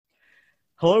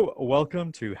Hello,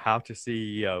 welcome to How to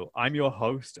CEO. I'm your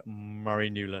host,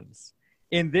 Murray Newlands.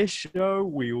 In this show,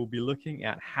 we will be looking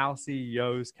at how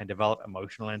CEOs can develop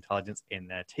emotional intelligence in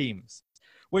their teams.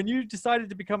 When you decided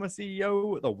to become a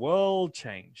CEO, the world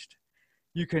changed.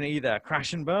 You can either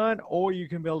crash and burn or you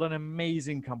can build an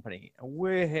amazing company. And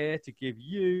we're here to give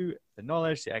you the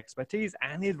knowledge, the expertise,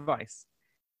 and the advice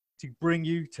to bring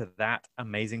you to that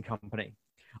amazing company.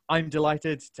 I'm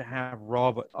delighted to have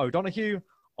Rob O'Donoghue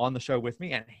on the show with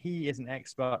me, and he is an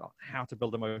expert on how to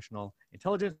build emotional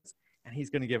intelligence, and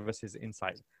he's going to give us his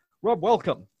insight. Rob,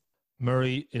 welcome.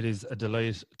 Murray, it is a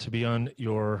delight to be on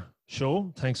your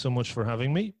show. Thanks so much for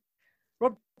having me.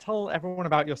 Rob, tell everyone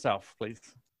about yourself, please.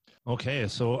 Okay,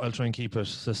 so I'll try and keep it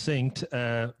succinct.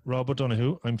 Rob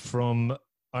O'Donoghue, I'm from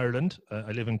Ireland.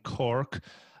 I live in Cork.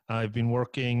 I've been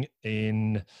working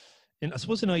in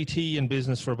IT and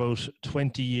business for about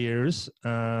 20 years,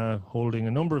 holding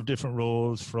a number of different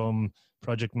roles from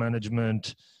project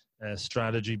management,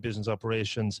 strategy, business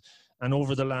operations. And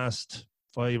over the last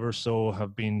 5 or so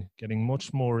have been getting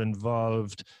much more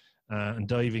involved and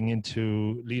diving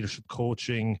into leadership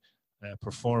coaching,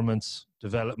 performance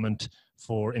development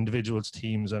for individuals,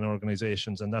 teams, and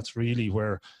organizations. And that's really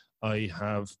where I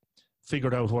have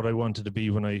figured out what I wanted to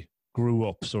be when I grew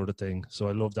up, sort of thing. So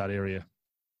I love that area.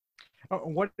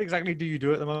 What exactly do you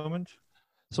do at the moment?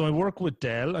 So I work with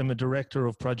Dell. I'm a director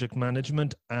of project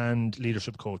management and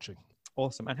leadership coaching.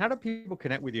 Awesome. And how do people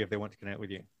connect with you if they want to connect with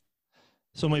you?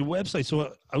 So my website,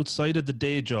 so outside of the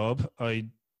day job, I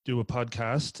do a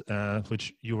podcast,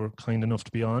 which you were kind enough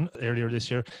to be on earlier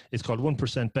this year. It's called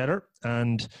 1% Better.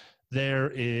 And there,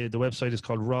 the website is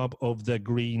called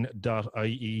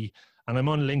robofthegreen.ie. And I'm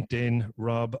on LinkedIn,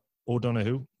 Rob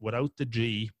O'Donoghue, without the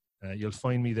G. You'll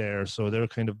find me there. So they're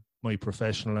kind of my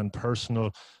professional and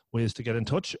personal ways to get in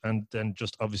touch. And then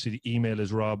just obviously the email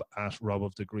is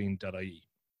rob@robofthegreen.ie.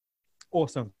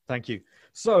 Awesome. Thank you.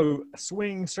 So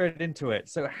swing straight into it.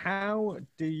 So how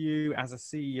do you, as a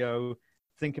CEO,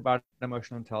 think about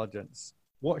emotional intelligence?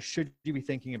 What should you be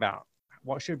thinking about?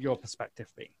 What should your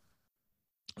perspective be?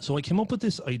 So I came up with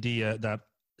this idea that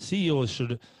CEOs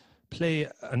should play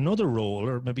another role,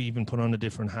 or maybe even put on a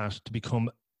different hat, to become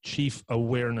Chief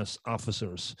Awareness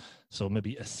Officers. So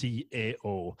maybe a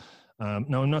CAO.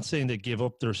 Now, I'm not saying they give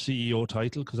up their CEO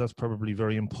title, because that's probably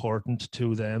very important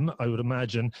to them, I would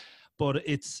imagine. But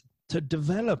it's to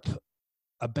develop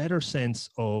a better sense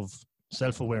of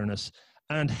self-awareness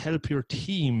and help your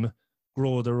team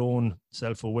grow their own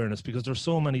self-awareness, because there's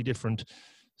so many different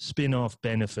spin-off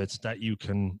benefits that you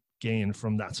can gain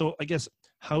from that. So I guess,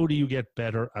 how do you get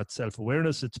better at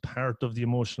self-awareness? It's part of the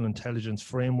emotional intelligence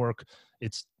framework.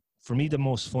 It's, for me, the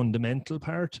most fundamental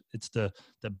part. It's the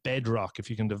bedrock. If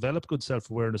you can develop good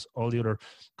self-awareness, all the other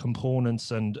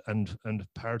components and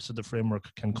parts of the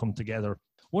framework can come together.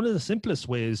 One of the simplest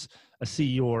ways a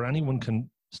CEO or anyone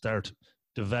can start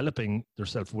developing their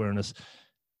self-awareness,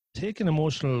 take an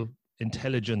emotional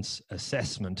intelligence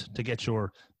assessment to get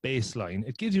your baseline.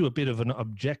 It gives you a bit of an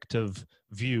objective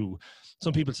view.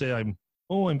 Some people say, I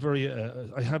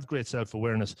have great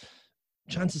self-awareness.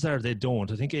 Chances are they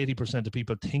don't. I think 80% of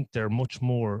people think they're much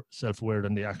more self-aware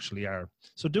than they actually are.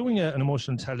 So doing an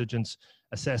emotional intelligence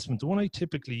assessment, the one I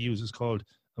typically use is called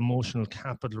Emotional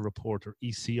Capital Report, or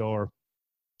ECR.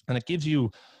 And it gives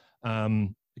you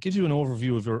an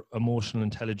overview of your emotional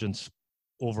intelligence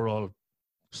overall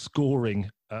scoring,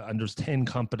 and there's 10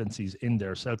 competencies in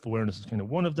there. Self-awareness is kind of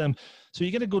one of them. So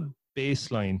you get a good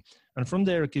baseline, and from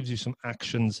there it gives you some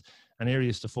actions and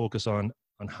areas to focus on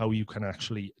how you can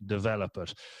actually develop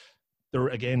it. There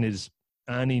again is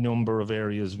any number of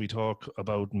areas. We talk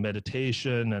about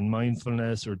meditation and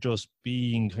mindfulness, or just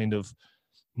being kind of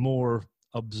more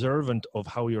observant of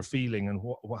how you're feeling and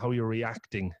how you're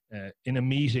reacting in a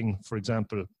meeting, for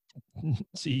example.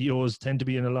 CEOs tend to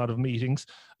be in a lot of meetings,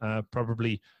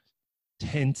 probably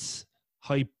tense,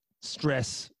 high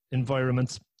stress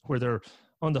environments where they're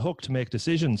on the hook to make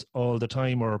decisions all the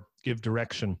time or give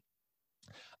direction.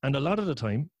 And a lot of the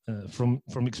time, from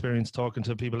experience talking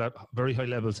to people at very high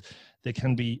levels, they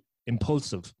can be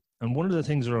impulsive. And one of the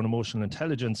things around emotional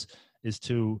intelligence is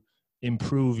to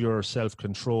improve your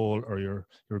self-control, or your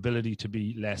ability to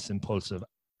be less impulsive.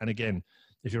 And again,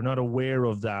 if you're not aware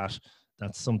of that,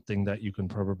 that's something that you can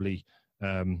probably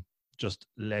just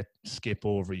let skip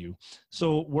over you.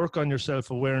 So work on your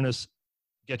self-awareness,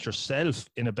 get yourself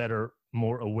in a better,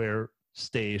 more aware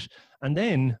state. And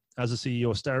then as a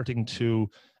CEO, starting to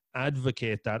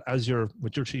advocate that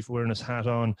with your chief awareness hat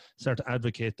on, start to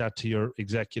advocate that to your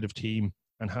executive team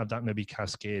and have that maybe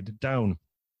cascade down.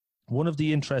 One of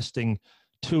the interesting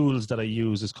tools that I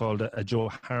use is called a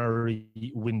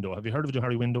Johari window. Have you heard of a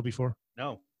Johari window before?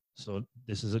 No. So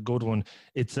this is a good one.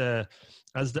 It's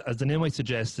as the name might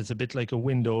suggest, it's a bit like a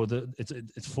window.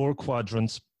 It's 4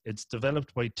 quadrants. It's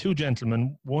developed by 2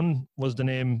 gentlemen. One was the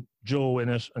name Joe in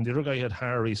it, and the other guy had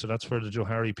Harry. So that's where the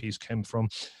Johari piece came from.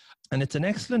 And it's an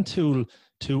excellent tool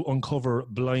to uncover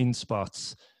blind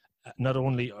spots, not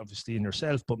only obviously in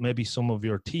yourself, but maybe some of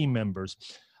your team members.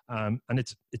 And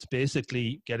it's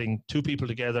basically getting 2 people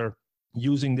together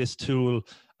using this tool,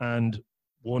 and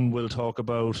one will talk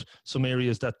about some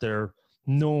areas that they're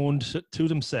known to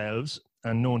themselves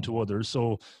and known to others.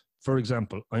 So, for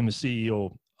example, I'm a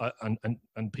CEO,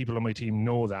 and people on my team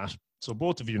know that. So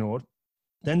both of you know it.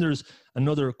 Then there's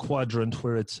another quadrant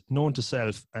where it's known to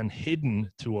self and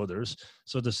hidden to others.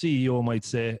 So the CEO might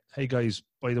say, hey guys,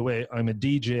 by the way, I'm a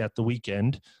DJ at the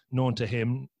weekend, known to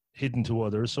him, hidden to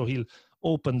others. So he'll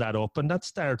open that up, and that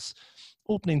starts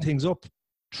opening things up.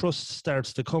 Trust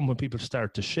starts to come when people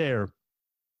start to share.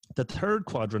 The third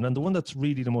quadrant, and the one that's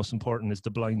really the most important, is the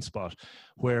blind spot,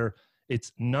 where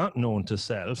it's not known to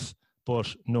self,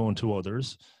 but known to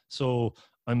others. So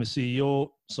I'm a CEO,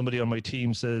 somebody on my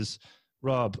team says,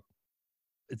 Rob,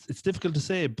 it's difficult to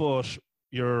say, but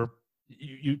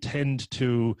you tend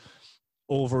to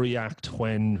overreact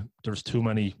when there's too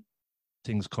many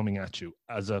things coming at you,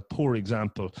 as a poor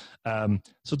example.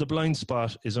 So the blind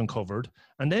spot is uncovered.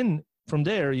 And then from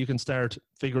there, you can start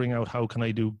figuring out, how can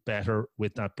I do better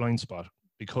with that blind spot?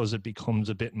 Because it becomes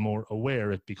a bit more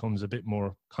aware, it becomes a bit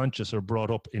more conscious, or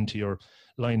brought up into your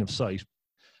line of sight.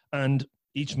 And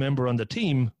each member on the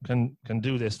team can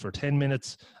do this for 10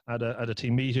 minutes at a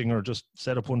team meeting, or just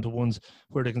set up one-to-ones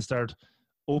where they can start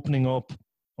opening up,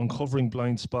 uncovering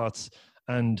blind spots,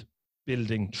 and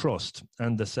building trust,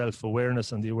 and the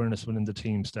self-awareness and the awareness within the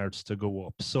team starts to go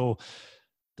up. So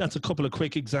that's a couple of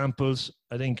quick examples.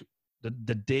 I think the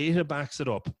data backs it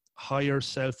up. Higher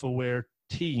self-aware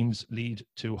teams lead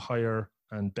to higher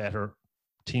and better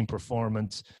team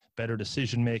performance, better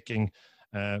decision-making,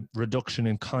 reduction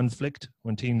in conflict.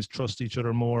 When teams trust each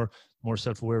other more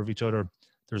self-aware of each other,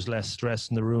 there's less stress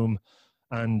in the room.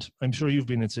 And I'm sure you've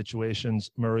been in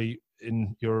situations, Murray,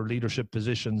 in your leadership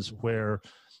positions, where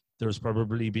there's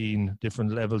probably been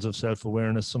different levels of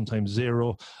self-awareness, sometimes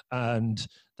zero, and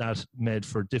that made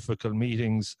for difficult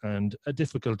meetings and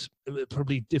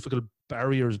probably difficult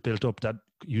barriers built up that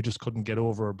you just couldn't get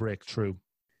over or break through.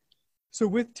 So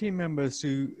with team members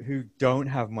who don't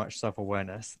have much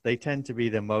self-awareness, they tend to be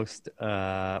the most,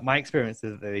 my experience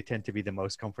is that they tend to be the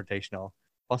most confrontational,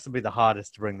 possibly the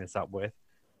hardest to bring this up with.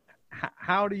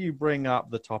 How do you bring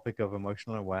up the topic of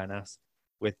emotional awareness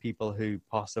with people who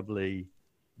possibly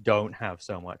don't have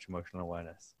so much emotional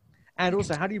awareness? And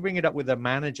also, how do you bring it up with a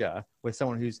manager, with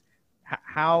someone who's,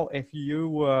 how, if you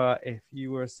were a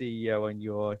CEO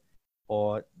and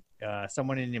or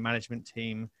someone in your management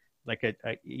team, like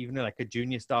even like a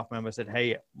junior staff member said,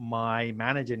 hey, my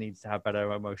manager needs to have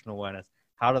better emotional awareness.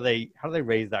 How do they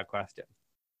raise that question?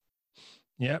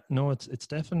 Yeah, no, it's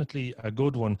definitely a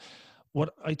good one.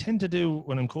 What I tend to do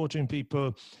when I'm coaching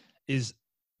people is,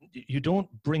 you don't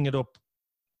bring it up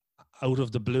out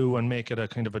of the blue and make it a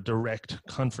kind of a direct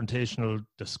confrontational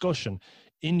discussion.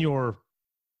 In your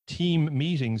team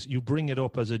meetings, you bring it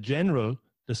up as a general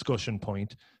discussion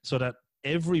point, so that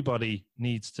everybody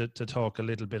needs to talk a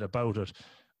little bit about it.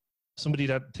 Somebody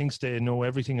that thinks they know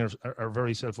everything are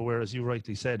very self-aware, as you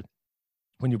rightly said.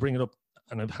 When you bring it up,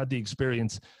 and I've had the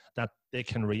experience that they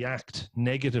can react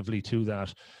negatively to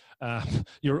that,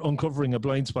 you're uncovering a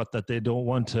blind spot that they don't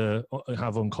want to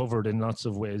have uncovered in lots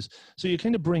of ways. So you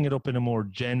kind of bring it up in a more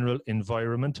general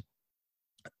environment,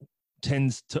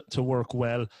 tends to work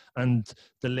well, and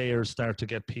the layers start to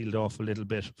get peeled off a little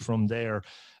bit from there.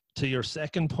 To your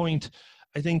second point,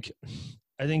 I think,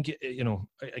 you know,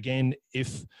 again,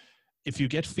 if you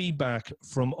get feedback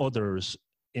from others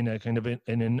in a kind of in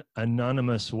an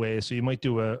anonymous way, so you might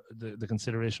do the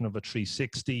consideration of a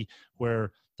 360,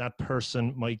 where that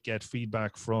person might get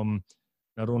feedback from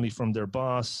not only from their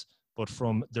boss, but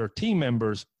from their team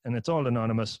members, and it's all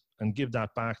anonymous, and give that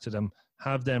back to them,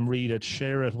 have them read it,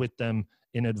 share it with them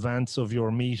in advance of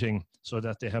your meeting, so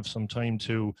that they have some time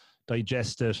to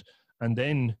digest it. And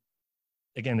then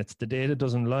again, it's the data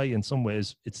doesn't lie in some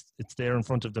ways. It's there in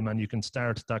front of them, and you can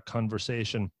start that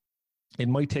conversation. It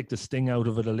might take the sting out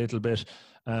of it a little bit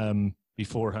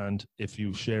beforehand if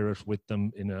you share it with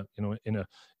them in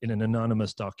an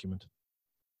anonymous document.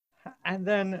 And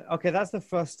then, okay, that's the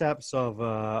first steps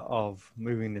of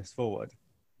moving this forward.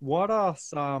 What are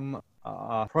some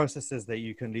processes that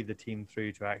you can lead the team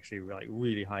through to actually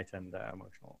really heighten their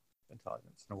emotional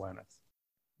intelligence and awareness?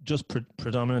 Just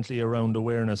predominantly around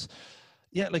awareness.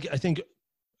 Yeah, like I think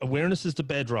awareness is the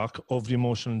bedrock of the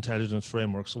emotional intelligence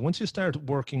framework. So once you start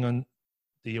working on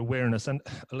the awareness, and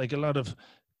like a lot of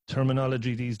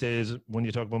terminology these days, when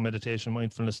you talk about meditation,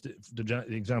 mindfulness, the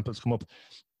examples come up.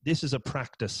 This is a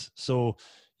practice. So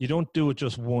you don't do it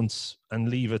just once and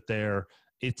leave it there.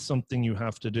 It's something you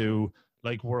have to do,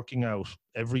 like working out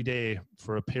every day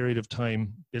for a period of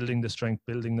time, building the strength,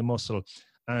 building the muscle,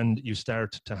 and you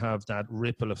start to have that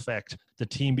ripple effect. The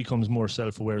team becomes more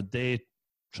self-aware. They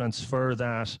transfer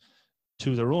that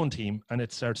to their own team, and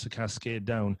it starts to cascade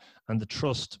down, and the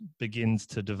trust begins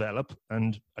to develop,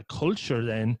 and a culture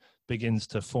then begins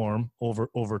to form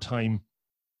over time.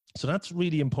 So that's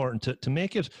really important to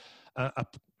make it I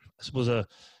suppose a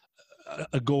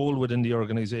goal within the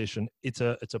organization. It's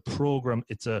a program,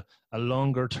 it's a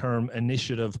longer term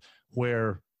initiative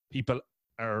where people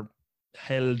are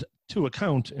held to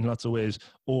account in lots of ways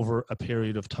over a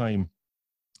period of time.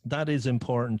 That is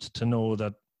important to know,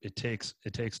 that it takes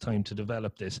time to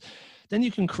develop this. Then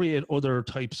you can create other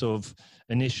types of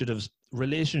initiatives.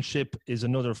 Relationship is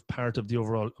another part of the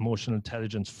overall emotional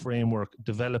intelligence framework,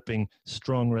 developing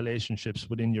strong relationships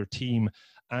within your team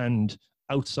and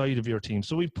outside of your team.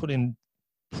 So we've put in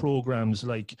programs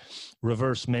like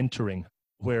reverse mentoring,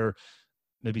 where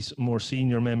maybe more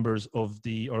senior members of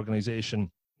the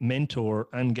organization mentor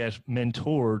and get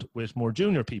mentored with more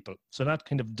junior people. So that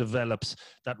kind of develops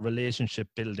that relationship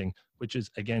building, which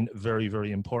is, again, very,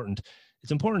 very important.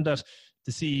 It's important that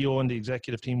the CEO and the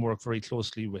executive team work very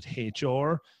closely with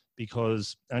HR,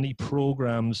 because any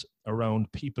programs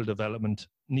around people development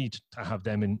need to have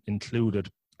them included.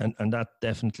 And that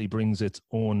definitely brings its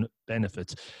own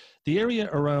benefits. The area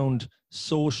around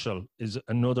social is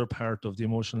another part of the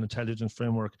emotional intelligence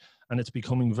framework, and it's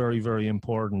becoming very, very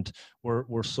important.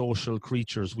 We're social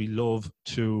creatures. We love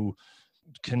to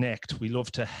connect. We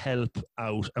love to help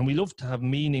out, and we love to have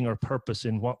meaning or purpose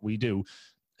in what we do.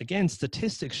 Again,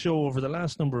 statistics show over the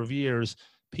last number of years,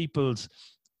 people's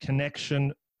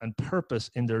connection and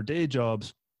purpose in their day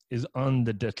jobs is on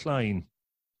the decline.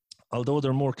 Although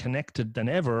they're more connected than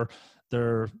ever,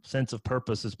 their sense of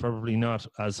purpose is probably not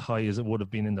as high as it would have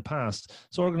been in the past.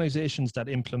 So organizations that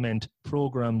implement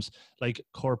programs like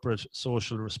corporate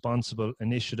social responsible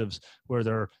initiatives, where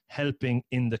they're helping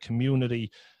in the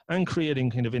community and creating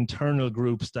kind of internal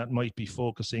groups that might be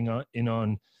focusing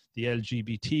on the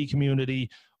LGBT community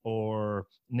or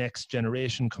next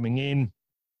generation coming in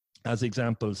as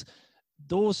examples,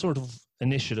 those sort of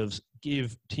initiatives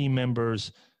give team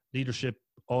members, leadership,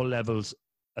 all levels,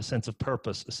 a sense of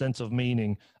purpose, a sense of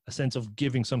meaning, a sense of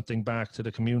giving something back to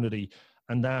the community.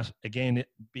 And that, again,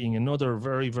 being another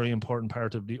very, very important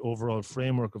part of the overall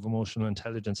framework of emotional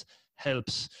intelligence,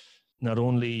 helps not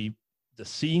only the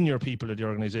senior people of the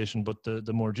organization, but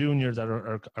the more junior that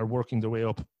are working their way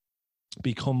up,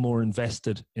 become more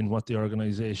invested in what the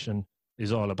organization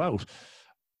is all about.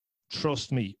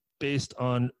 Trust me, based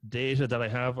on data that I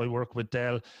have, I work with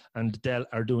Dell, and Dell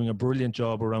are doing a brilliant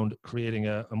job around creating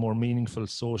a more meaningful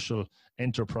social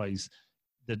enterprise.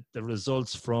 The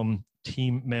results from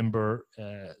team member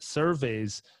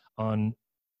surveys on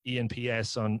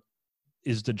ENPS, on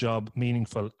is the job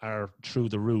meaningful, are through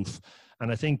the roof.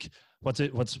 And I think what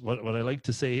I like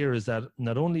to say here is that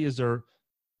not only is there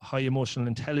high emotional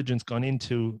intelligence gone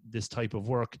into this type of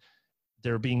work,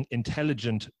 they're being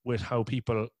intelligent with how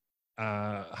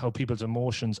people's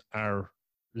emotions are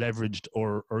leveraged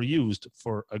or used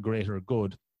for a greater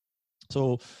good.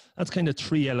 So that's kind of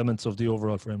three elements of the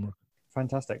overall framework.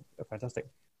 Fantastic.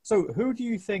 So who do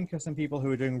you think are some people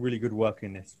who are doing really good work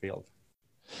in this field?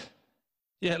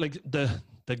 Yeah, like the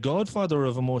godfather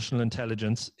of emotional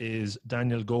intelligence is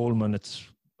Daniel Goleman. It's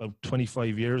about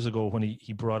 25 years ago when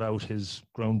he brought out his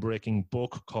groundbreaking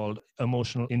book called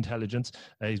Emotional Intelligence.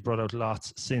 He's brought out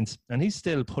lots since, and he's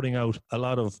still putting out a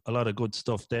lot of good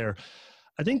stuff there.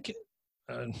 I think,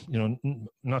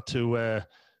 not to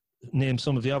name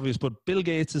some of the obvious, but Bill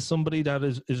Gates is somebody that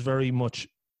is very much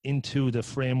into the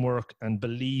framework and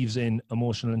believes in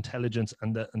emotional intelligence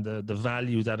and the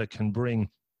value that it can bring.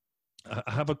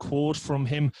 I have a quote from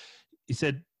him. He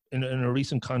said, in a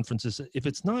recent conference, is if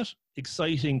it's not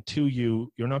exciting to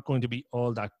you, you're not going to be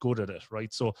all that good at it,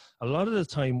 right? So a lot of the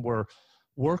time we're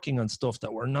working on stuff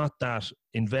that we're not that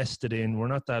invested in, we're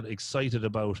not that excited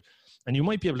about, and you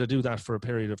might be able to do that for a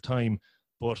period of time,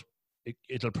 but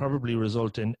it'll probably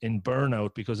result in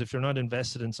burnout, because if you're not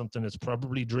invested in something, it's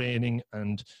probably draining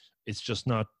and it's just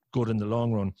not good in the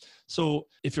long run. So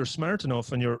if you're smart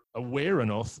enough and you're aware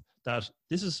enough that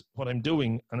this is what I'm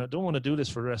doing and I don't want to do this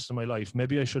for the rest of my life,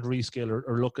 maybe I should rescale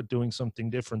or look at doing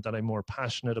something different that I'm more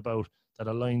passionate about, that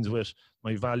aligns with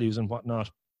my values and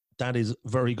whatnot, That is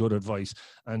very good advice.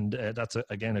 And that's,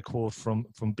 again, a quote from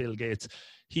Bill Gates.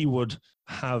 He would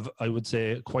have, I would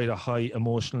say, quite a high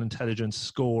emotional intelligence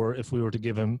score if we were to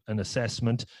give him an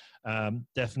assessment.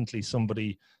 Definitely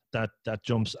somebody that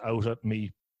jumps out at me.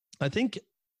 I think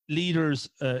leaders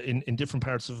in different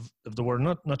parts of the world,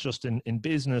 not just in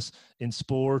business, in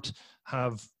sport,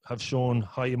 have shown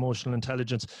high emotional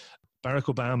intelligence.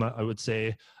 Barack Obama, I would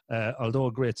say, although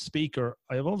a great speaker,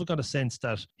 I have always got a sense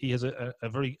that he has a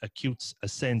very acute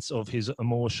sense of his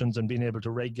emotions and being able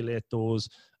to regulate those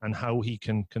and how he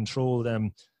can control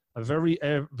them. I've very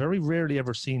rarely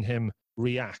ever seen him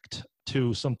react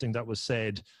to something that was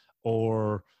said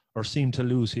or seem to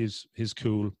lose his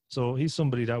cool. So he's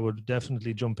somebody that would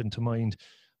definitely jump into mind.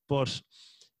 But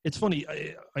it's funny,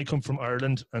 I come from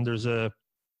Ireland, and there's a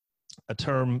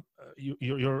term,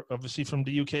 you're obviously from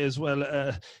the UK as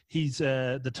well. He's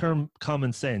the term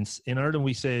common sense. In Ireland,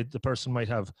 we say the person might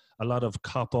have a lot of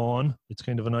cop on. It's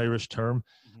kind of an Irish term.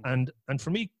 Mm-hmm. And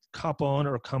for me, cop on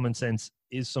or common sense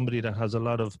is somebody that has a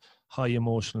lot of high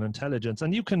emotional intelligence.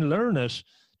 And you can learn it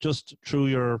just through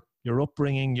your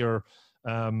upbringing, your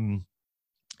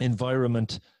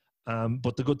environment.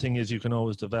 But the good thing is you can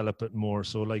always develop it more.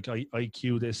 So like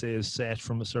IQ, they say, is set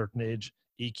from a certain age.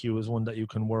 EQ is one that you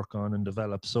can work on and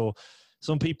develop. So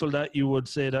some people that you would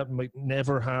say that might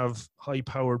never have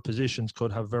high-powered positions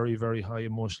could have very, very high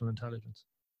emotional intelligence.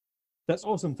 That's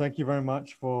awesome. Thank you very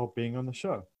much for being on the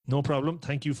show. No problem.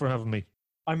 Thank you for having me.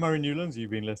 I'm Murray Newlands. You've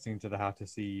been listening to the How to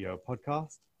CEO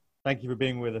podcast. Thank you for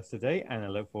being with us today, and I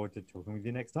look forward to talking with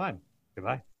you next time.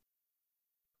 Goodbye.